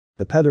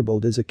The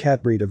Peterbald is a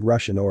cat breed of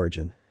Russian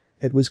origin.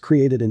 It was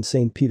created in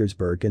St.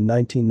 Petersburg in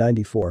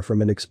 1994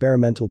 from an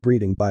experimental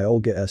breeding by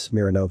Olga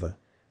Smirnova.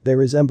 They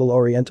resemble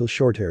Oriental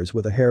Shorthairs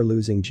with a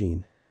hair-losing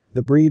gene.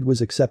 The breed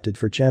was accepted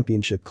for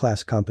championship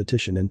class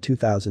competition in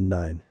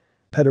 2009.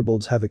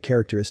 Peterbalds have a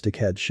characteristic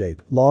head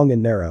shape, long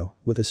and narrow,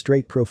 with a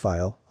straight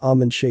profile,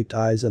 almond-shaped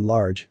eyes and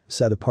large,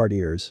 set-apart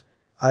ears.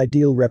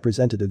 Ideal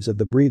representatives of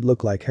the breed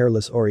look like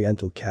hairless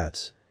Oriental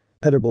cats.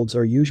 Peterbalds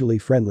are usually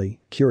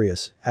friendly,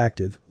 curious,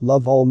 active,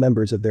 love all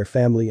members of their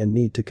family and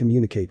need to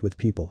communicate with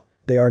people.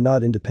 They are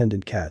not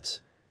independent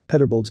cats.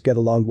 Peterbalds get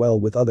along well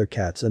with other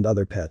cats and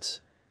other pets.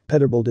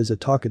 Peterbald is a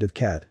talkative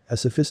cat, a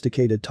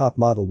sophisticated top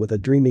model with a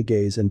dreamy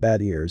gaze and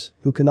bad ears,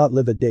 who cannot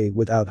live a day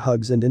without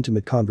hugs and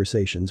intimate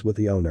conversations with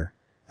the owner.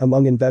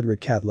 Among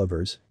inveterate cat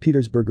lovers,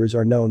 Petersburgers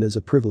are known as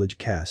a privileged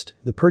caste,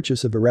 the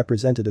purchase of a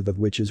representative of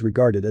which is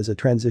regarded as a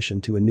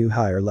transition to a new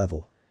higher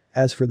level.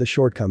 As for the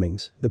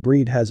shortcomings, the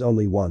breed has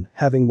only one,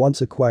 having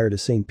once acquired a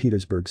St.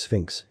 Petersburg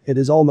Sphynx. It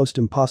is almost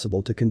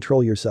impossible to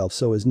control yourself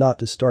so as not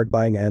to start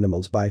buying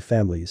animals by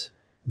families.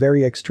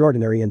 Very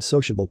extraordinary and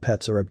sociable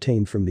pets are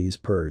obtained from these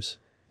purrs.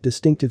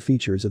 Distinctive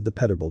features of the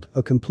Peterbald: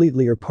 a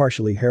completely or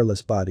partially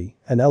hairless body,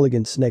 an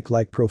elegant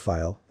snake-like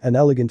profile, an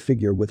elegant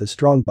figure with a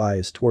strong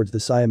bias towards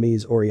the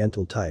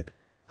Siamese-oriental type.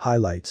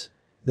 Highlights: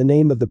 the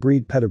name of the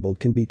breed Peterbald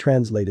can be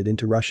translated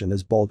into Russian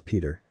as Bald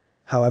Peter.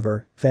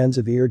 However, fans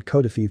of eared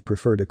cative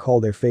prefer to call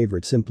their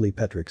favorite simply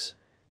Petrix.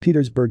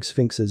 Petersburg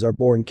Sphynxes are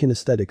born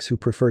kinesthetics who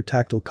prefer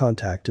tactile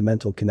contact to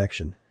mental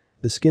connection.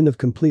 The skin of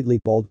completely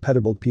bald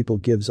Peterbald people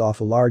gives off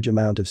a large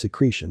amount of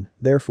secretion,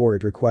 therefore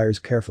it requires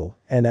careful,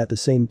 and at the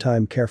same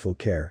time careful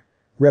care.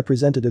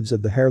 Representatives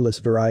of the hairless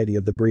variety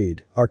of the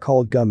breed are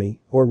called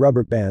gummy or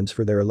rubber bands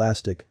for their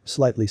elastic,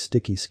 slightly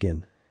sticky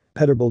skin.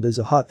 Peterbald is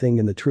a hot thing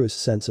in the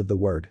truest sense of the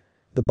word.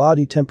 The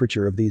body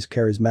temperature of these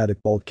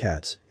charismatic bald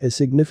cats is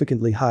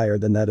significantly higher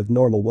than that of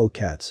normal wool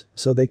cats,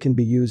 so they can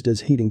be used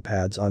as heating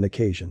pads on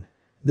occasion.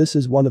 This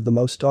is one of the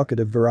most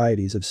talkative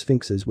varieties of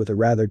Sphynxes with a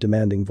rather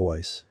demanding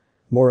voice.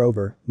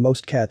 Moreover,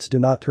 most cats do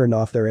not turn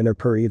off their inner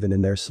purr even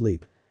in their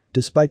sleep.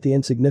 Despite the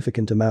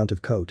insignificant amount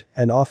of coat,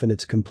 and often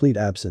its complete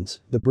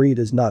absence, the breed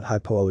is not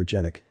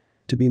hypoallergenic.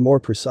 To be more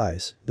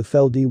precise, the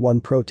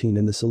FeL-D1 protein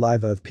in the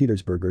saliva of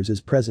Petersburgers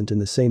is present in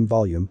the same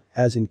volume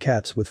as in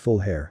cats with full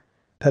hair.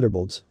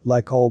 Peterbalds,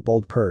 like all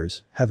bald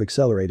purrs, have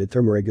accelerated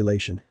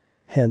thermoregulation.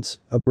 Hence,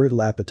 a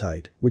brutal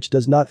appetite, which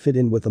does not fit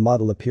in with the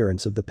model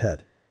appearance of the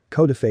pet.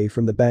 Cative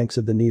from the banks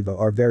of the Neva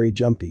are very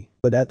jumpy,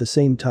 but at the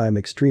same time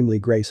extremely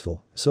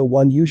graceful, so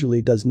one usually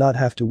does not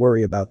have to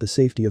worry about the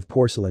safety of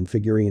porcelain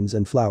figurines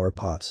and flower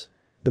pots.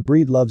 The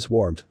breed loves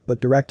warmth, but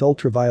direct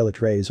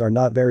ultraviolet rays are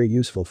not very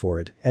useful for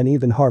it and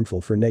even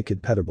harmful for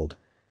naked Peterbald.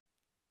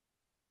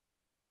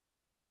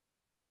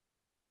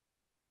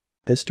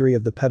 History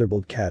of the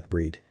Peterbald cat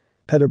breed.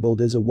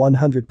 Peterbald is a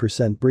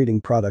 100%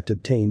 breeding product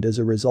obtained as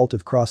a result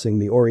of crossing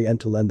the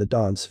Oriental and the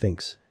Don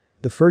Sphynx.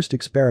 The first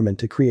experiment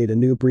to create a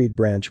new breed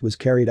branch was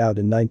carried out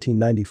in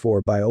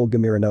 1994 by Olga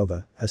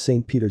Mironova, a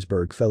St.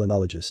 Petersburg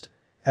felinologist.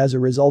 As a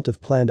result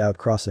of planned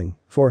outcrossing,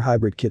 4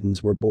 hybrid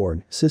kittens were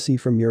born: Sissy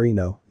from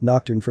Murino,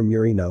 Nocturne from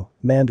Murino,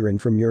 Mandarin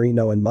from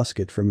Murino and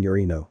Muscat from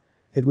Murino.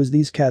 It was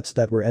these cats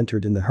that were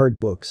entered in the herd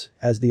books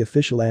as the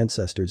official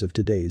ancestors of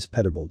today's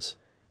Peterbalds.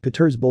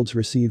 Petersbalds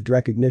received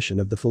recognition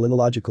of the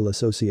Felinological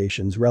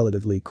associations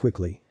relatively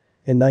quickly.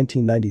 In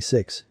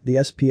 1996, the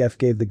SPF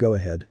gave the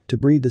go-ahead to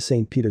breed the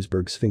St.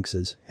 Petersburg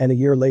Sphynxes, and a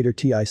year later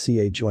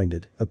TICA joined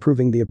it,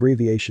 approving the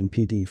abbreviation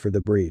PD for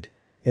the breed.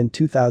 In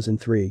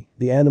 2003,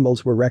 the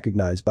animals were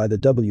recognized by the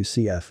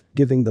WCF,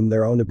 giving them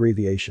their own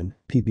abbreviation,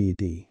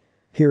 PBD.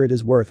 Here it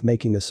is worth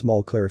making a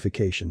small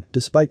clarification: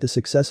 despite the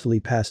successfully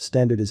passed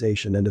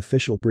standardization and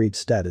official breed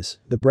status,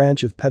 the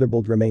branch of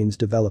Peterbald remains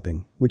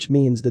developing, which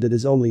means that it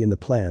is only in the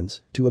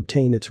plans to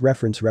obtain its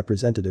reference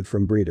representative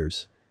from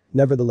breeders.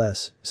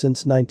 Nevertheless,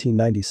 since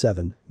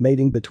 1997,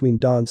 mating between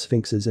Don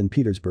Sphynxes and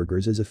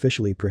Petersburgers is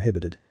officially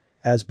prohibited.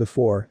 As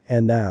before,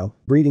 and now,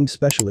 breeding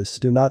specialists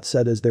do not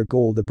set as their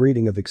goal the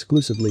breeding of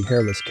exclusively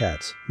hairless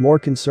cats, more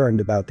concerned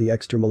about the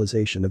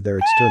externalization of their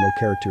external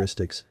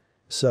characteristics.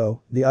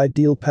 So, the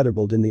ideal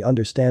Peterbald in the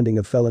understanding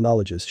of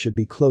felinologists should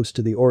be close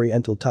to the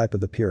Oriental type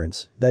of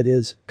appearance, that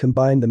is,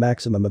 combine the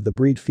maximum of the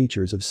breed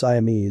features of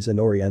Siamese and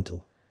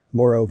Oriental.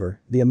 Moreover,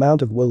 the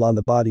amount of wool on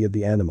the body of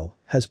the animal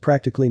has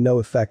practically no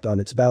effect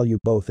on its value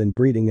both in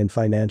breeding and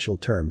financial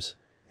terms.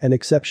 An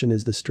exception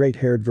is the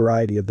straight-haired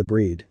variety of the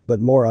breed, but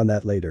more on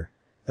that later.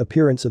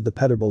 Appearance of the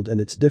Peterbald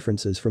and its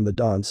differences from the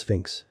Don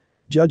Sphynx.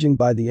 Judging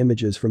by the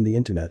images from the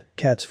internet,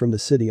 cats from the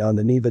city on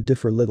the Neva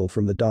differ little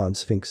from the Don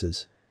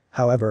Sphynxes.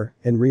 However,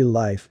 in real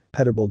life,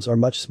 Peterbalds are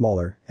much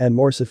smaller and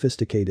more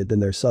sophisticated than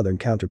their southern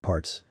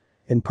counterparts.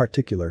 In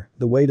particular,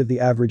 the weight of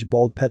the average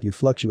bald petu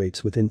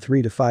fluctuates within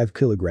 3 to 5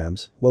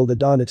 kilograms, while the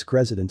Donetsk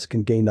residents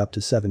can gain up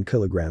to 7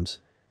 kilograms.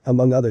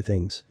 Among other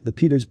things, the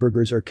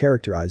Petersburgers are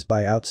characterized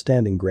by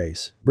outstanding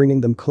grace,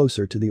 bringing them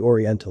closer to the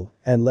Oriental,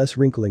 and less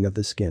wrinkling of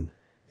the skin.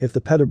 If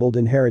the Peterbald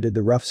inherited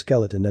the rough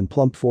skeleton and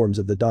plump forms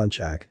of the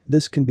Donchak,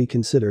 this can be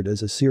considered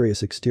as a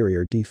serious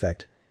exterior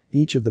defect.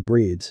 Each of the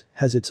breeds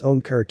has its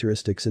own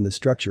characteristics in the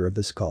structure of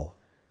the skull.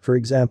 For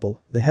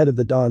example, the head of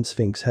the Dawn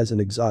Sphynx has an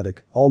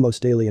exotic,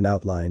 almost alien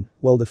outline,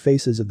 while the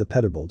faces of the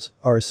Peterbalds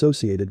are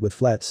associated with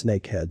flat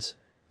snake heads.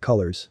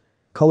 Colors.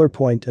 Color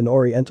point and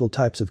oriental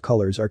types of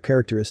colors are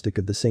characteristic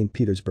of the St.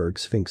 Petersburg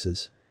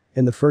Sphynxes.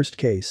 In the first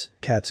case,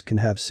 cats can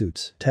have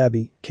suits: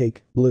 tabby,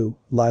 cake, blue,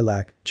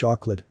 lilac,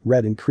 chocolate,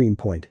 red and cream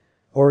point.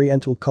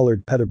 Oriental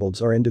colored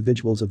Peterbalds are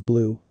individuals of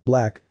blue,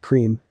 black,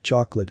 cream,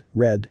 chocolate,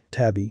 red,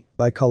 tabby,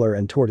 bicolor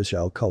and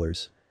tortoiseshell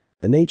colors.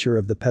 The nature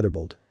of the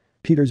Peterbald.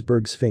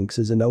 Petersburg Sphynx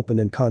is an open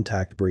and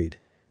contact breed.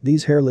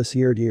 These hairless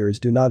eared ears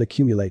do not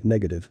accumulate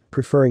negative,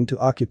 preferring to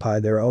occupy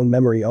their own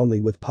memory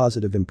only with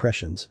positive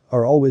impressions,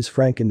 are always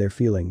frank in their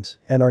feelings,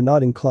 and are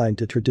not inclined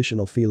to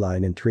traditional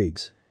feline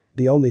intrigues.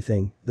 The only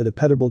thing that a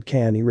Peterbald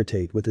can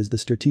irritate with is the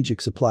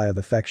strategic supply of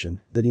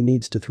affection that he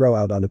needs to throw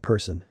out on a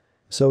person.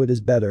 So it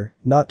is better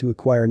not to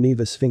acquire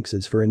Neva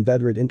Sphynxes for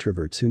inveterate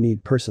introverts who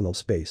need personal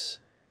space.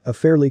 A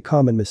fairly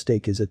common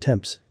mistake is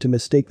attempts to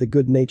mistake the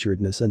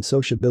good-naturedness and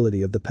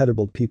sociability of the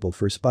Peterbald people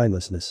for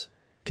spinelessness.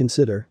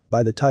 Consider,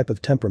 by the type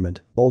of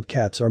temperament, bold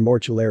cats are more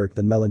choleric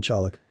than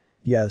melancholic.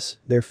 Yes,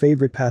 their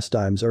favorite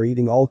pastimes are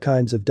eating all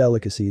kinds of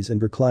delicacies and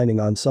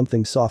reclining on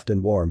something soft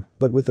and warm,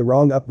 but with the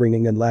wrong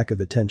upbringing and lack of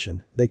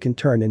attention, they can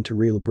turn into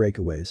real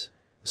breakaways.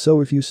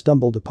 So if you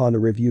stumbled upon a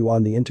review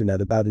on the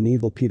internet about an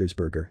evil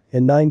Petersburger,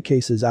 in 9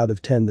 cases out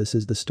of 10 this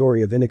is the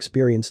story of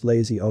inexperienced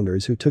lazy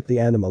owners who took the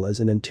animal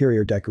as an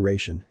interior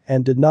decoration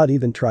and did not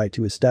even try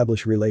to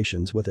establish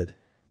relations with it.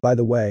 By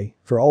the way,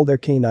 for all their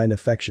canine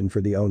affection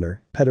for the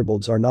owner,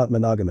 Peterbalds are not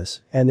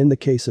monogamous, and in the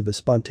case of a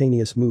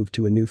spontaneous move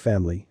to a new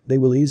family, they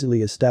will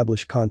easily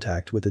establish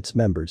contact with its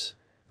members.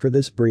 For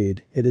this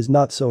breed, it is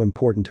not so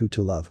important who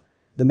to love.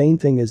 The main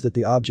thing is that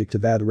the object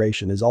of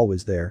adoration is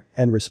always there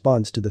and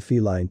responds to the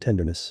feline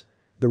tenderness.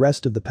 The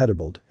rest of the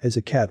Peterbald is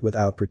a cat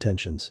without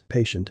pretensions,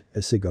 patient,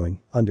 easygoing,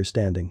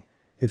 understanding.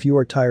 If you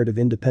are tired of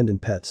independent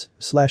pets,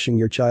 slashing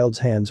your child's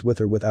hands with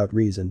or without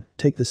reason,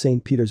 take the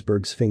St.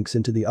 Petersburg Sphynx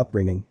into the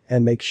upbringing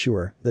and make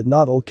sure that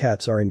not all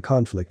cats are in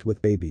conflict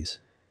with babies.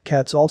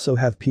 Cats also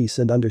have peace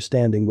and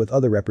understanding with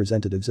other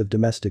representatives of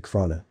domestic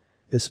fauna.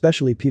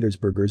 Especially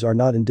Petersburgers are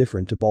not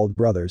indifferent to bald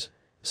brothers.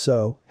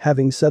 So,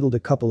 having settled a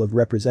couple of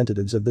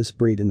representatives of this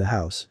breed in the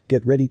house,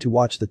 get ready to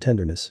watch the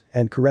tenderness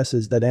and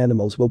caresses that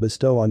animals will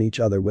bestow on each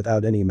other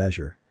without any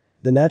measure.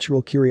 The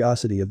natural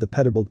curiosity of the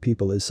Peterbald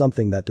people is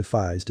something that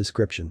defies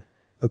description.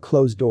 A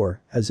closed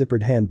door, a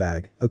zippered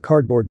handbag, a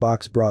cardboard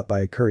box brought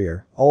by a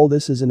courier, all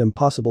this is an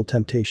impossible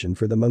temptation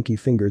for the monkey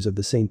fingers of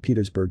the St.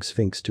 Petersburg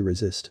Sphynx to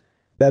resist.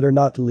 Better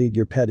not to lead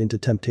your pet into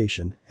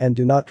temptation, and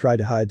do not try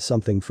to hide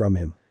something from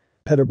him.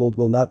 Peterbald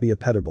will not be a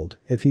Peterbald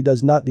if he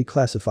does not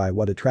declassify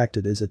what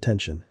attracted his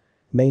attention.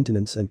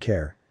 Maintenance and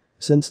care.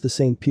 Since the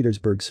St.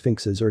 Petersburg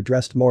Sphynxes are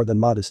dressed more than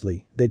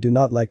modestly, they do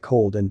not like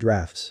cold and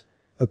drafts.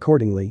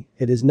 Accordingly,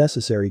 it is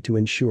necessary to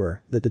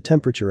ensure that the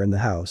temperature in the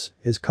house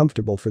is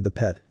comfortable for the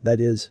pet, that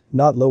is,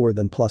 not lower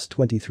than plus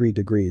 23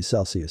 degrees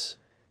Celsius.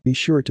 Be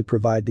sure to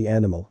provide the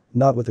animal,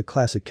 not with a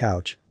classic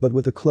couch, but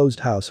with a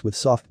closed house with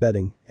soft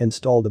bedding,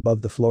 installed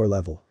above the floor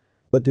level.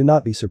 But do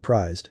not be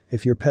surprised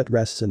if your pet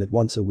rests in it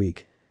once a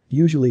week.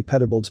 Usually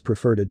Peterbalds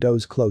prefer to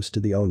doze close to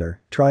the owner,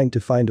 trying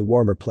to find a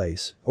warmer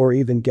place, or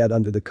even get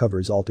under the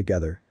covers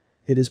altogether.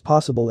 It is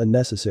possible and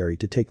necessary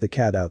to take the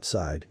cat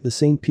outside. The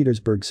St.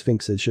 Petersburg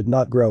Sphynxes should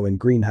not grow in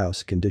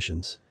greenhouse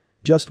conditions.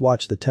 Just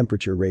watch the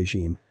temperature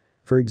regime.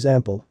 For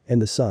example, in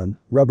the sun,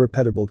 rubber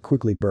Peterbald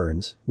quickly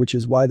burns, which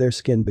is why their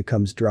skin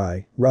becomes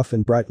dry, rough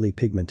and brightly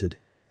pigmented.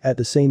 At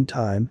the same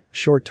time,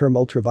 short-term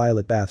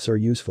ultraviolet baths are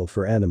useful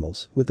for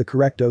animals. With the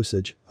correct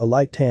dosage, a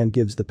light tan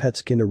gives the pet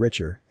skin a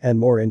richer and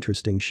more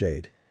interesting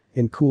shade.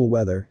 In cool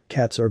weather,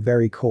 cats are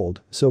very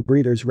cold, so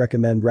breeders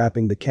recommend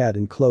wrapping the cat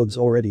in clothes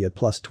already at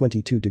plus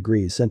 22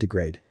 degrees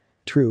centigrade.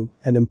 True,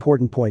 an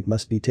important point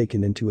must be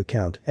taken into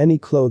account. Any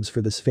clothes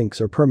for the Sphynx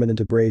are permanent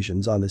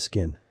abrasions on the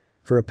skin.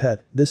 For a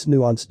pet, this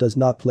nuance does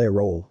not play a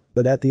role,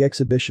 but at the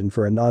exhibition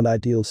for a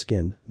non-ideal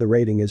skin, the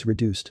rating is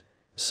reduced.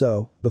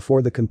 So,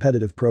 before the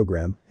competitive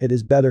program, it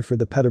is better for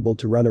the Peterbald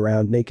to run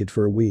around naked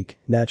for a week,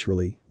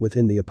 naturally,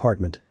 within the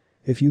apartment.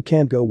 If you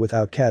can't go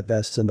without cat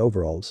vests and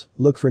overalls,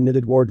 look for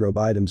knitted wardrobe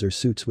items or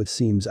suits with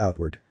seams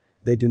outward.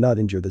 They do not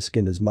injure the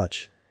skin as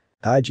much.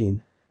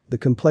 Hygiene. The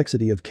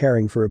complexity of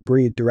caring for a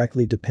breed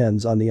directly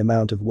depends on the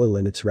amount of wool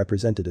in its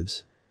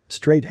representatives.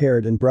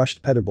 Straight-haired and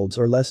brushed Peterbalds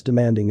are less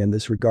demanding in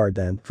this regard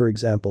than, for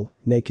example,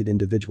 naked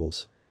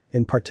individuals.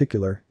 In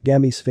particular,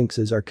 gammy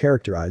Sphynxes are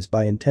characterized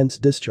by intense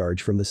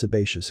discharge from the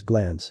sebaceous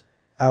glands.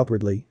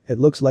 Outwardly, it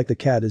looks like the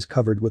cat is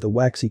covered with a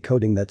waxy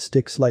coating that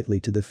sticks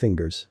slightly to the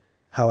fingers.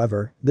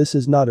 However, this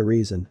is not a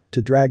reason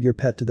to drag your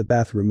pet to the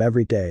bathroom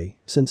every day,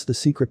 since the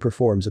secret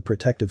performs a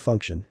protective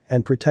function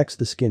and protects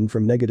the skin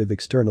from negative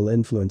external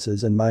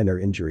influences and minor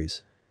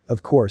injuries.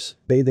 Of course,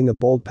 bathing a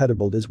bold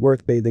Peterbald is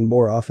worth bathing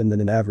more often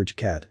than an average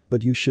cat,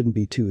 but you shouldn't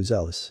be too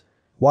zealous.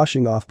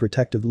 Washing off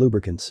protective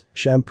lubricants,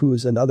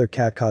 shampoos and other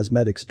cat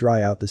cosmetics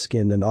dry out the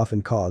skin and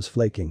often cause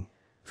flaking.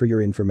 For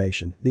your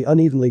information, the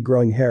unevenly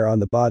growing hair on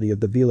the body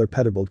of the velar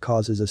Peterbald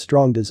causes a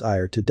strong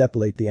desire to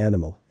depilate the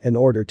animal in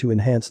order to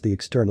enhance the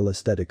external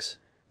aesthetics.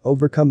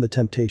 Overcome the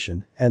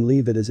temptation and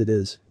leave it as it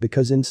is,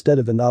 because instead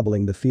of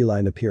ennobling the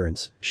feline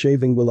appearance,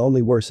 shaving will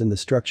only worsen the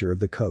structure of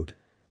the coat.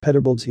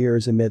 Peterbald's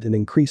ears emit an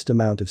increased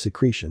amount of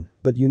secretion,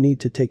 but you need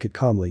to take it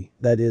calmly,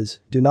 that is,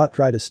 do not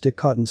try to stick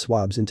cotton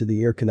swabs into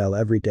the ear canal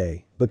every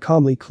day, but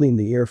calmly clean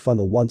the ear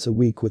funnel once a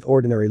week with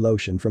ordinary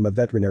lotion from a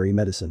veterinary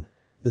medicine.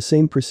 The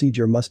same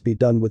procedure must be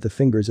done with the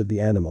fingers of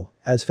the animal,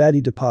 as fatty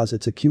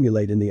deposits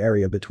accumulate in the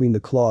area between the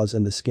claws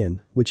and the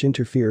skin, which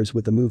interferes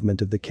with the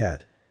movement of the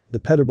cat. The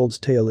Peterbald's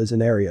tail is an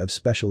area of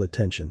special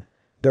attention.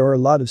 There are a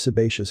lot of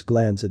sebaceous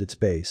glands at its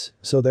base,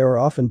 so there are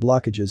often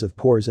blockages of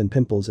pores and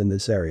pimples in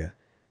this area.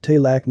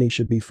 Tail acne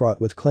should be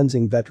fraught with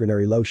cleansing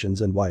veterinary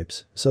lotions and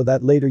wipes, so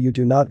that later you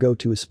do not go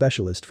to a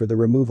specialist for the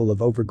removal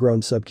of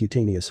overgrown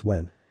subcutaneous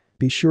wen.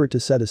 Be sure to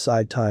set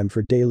aside time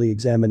for daily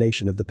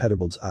examination of the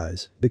Peterbald's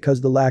eyes,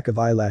 because the lack of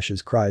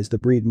eyelashes cries the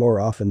breed more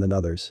often than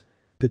others.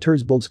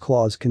 Petersbald's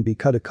claws can be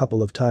cut a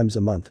couple of times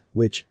a month,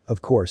 which,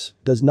 of course,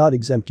 does not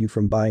exempt you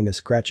from buying a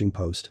scratching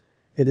post.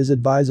 It is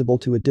advisable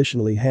to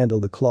additionally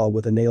handle the claw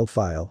with a nail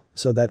file,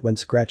 so that when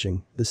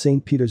scratching, the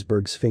St.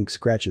 Petersburg Sphynx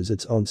scratches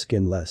its own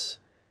skin less.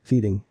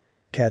 Feeding.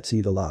 Cats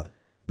eat a lot.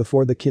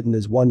 Before the kitten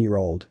is 1 year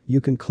old, you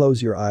can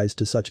close your eyes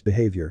to such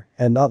behavior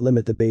and not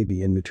limit the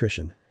baby in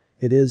nutrition.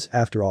 It is,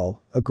 after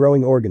all, a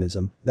growing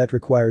organism that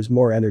requires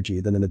more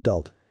energy than an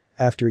adult.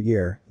 After a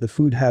year, the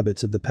food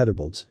habits of the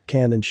Peterbalds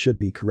can and should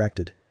be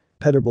corrected.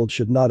 Peterbald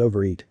should not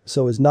overeat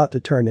so as not to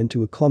turn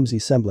into a clumsy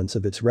semblance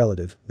of its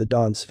relative, the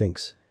Don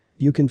Sphynx.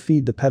 You can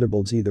feed the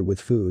Peterbalds either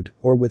with food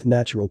or with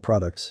natural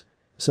products.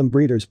 Some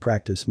breeders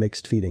practice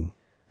mixed feeding.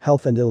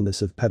 Health and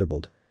illness of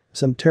Peterbald.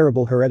 Some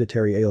terrible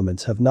hereditary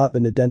ailments have not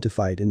been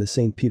identified in the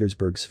St.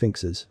 Petersburg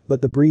Sphynxes,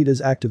 but the breed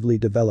is actively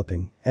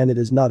developing, and it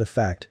is not a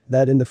fact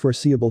that in the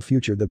foreseeable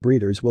future the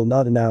breeders will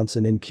not announce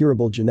an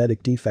incurable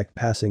genetic defect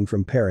passing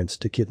from parents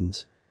to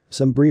kittens.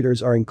 Some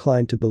breeders are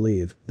inclined to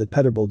believe that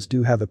Peterbalds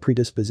do have a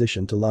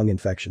predisposition to lung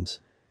infections.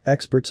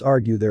 Experts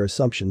argue their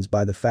assumptions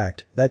by the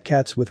fact that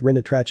cats with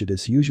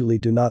rhinotrachetis usually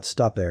do not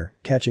stop there,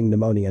 catching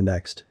pneumonia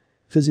next.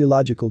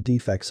 Physiological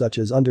defects such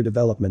as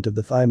underdevelopment of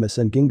the thymus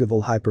and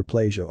gingival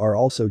hyperplasia are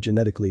also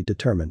genetically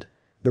determined.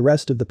 The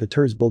rest of the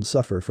Petersbalds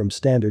suffer from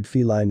standard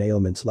feline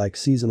ailments like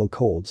seasonal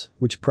colds,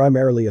 which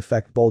primarily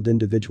affect bald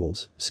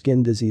individuals,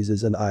 skin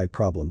diseases and eye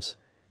problems.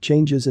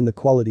 Changes in the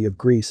quality of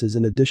grease is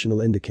an additional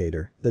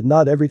indicator that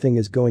not everything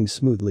is going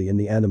smoothly in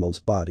the animal's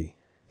body.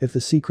 If the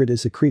secret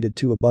is secreted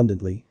too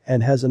abundantly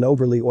and has an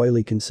overly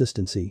oily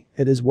consistency,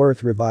 it is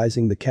worth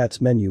revising the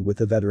cat's menu with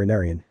a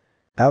veterinarian.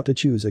 How to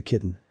choose a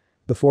kitten.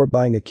 Before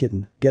buying a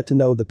kitten, get to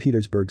know the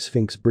Petersburg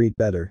Sphynx breed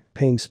better,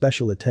 paying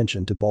special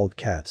attention to bald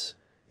cats.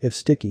 If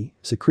sticky,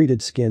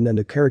 secreted skin and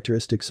a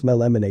characteristic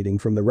smell emanating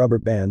from the rubber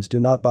bands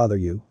do not bother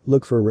you,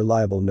 look for a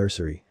reliable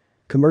nursery.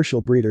 Commercial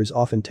breeders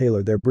often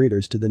tailor their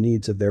breeders to the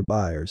needs of their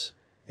buyers.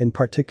 In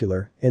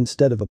particular,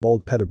 instead of a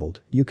bald Peterbald,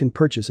 you can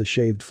purchase a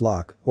shaved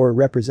flock or a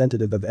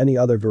representative of any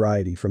other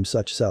variety from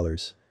such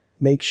sellers.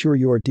 Make sure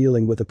you are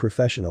dealing with a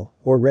professional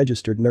or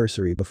registered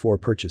nursery before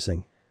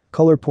purchasing.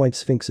 Color point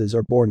Sphynxes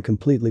are born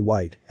completely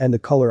white, and the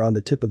color on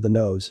the tip of the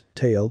nose,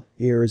 tail,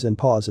 ears and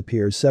paws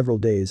appears several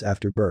days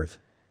after birth.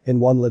 In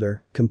one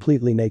litter,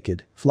 completely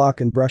naked,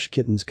 flock and brush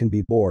kittens can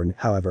be born,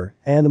 however,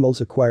 animals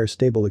acquire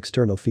stable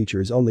external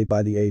features only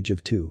by the age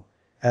of 2.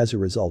 As a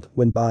result,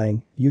 when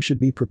buying, you should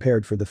be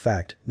prepared for the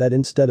fact that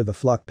instead of a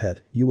flock pet,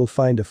 you will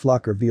find a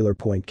flock or velar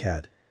point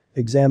cat.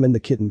 Examine the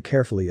kitten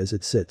carefully as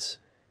it sits.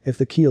 If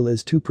the keel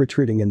is too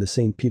protruding in the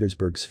St.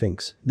 Petersburg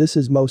Sphynx, this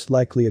is most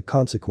likely a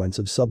consequence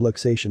of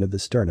subluxation of the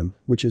sternum,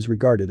 which is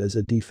regarded as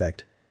a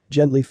defect.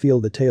 Gently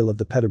feel the tail of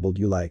the Peterbald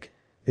you like.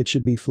 It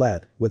should be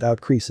flat, without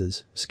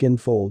creases, skin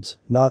folds,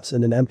 knots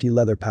and an empty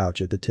leather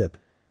pouch at the tip.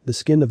 The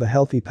skin of a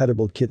healthy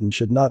Peterbald kitten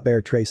should not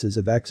bear traces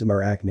of eczema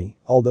or acne,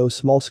 although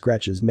small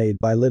scratches made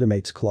by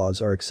littermates'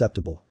 claws are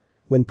acceptable.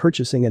 When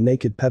purchasing a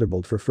naked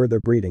Peterbald for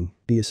further breeding,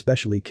 be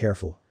especially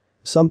careful.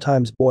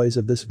 Sometimes boys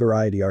of this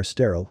variety are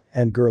sterile,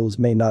 and girls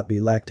may not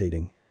be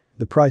lactating.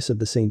 The price of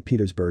the St.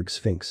 Petersburg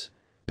Sphynx.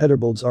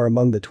 Peterbalds are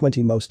among the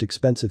 20 most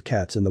expensive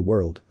cats in the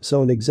world,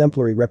 so an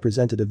exemplary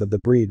representative of the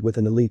breed with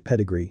an elite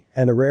pedigree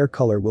and a rare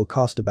color will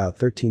cost about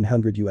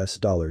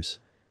 $1,300.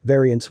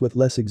 Variants with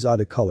less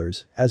exotic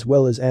colors, as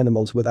well as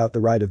animals without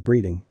the right of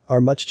breeding, are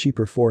much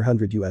cheaper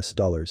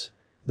 $400.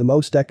 The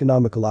most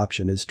economical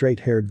option is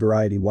straight-haired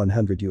variety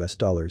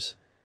 $100.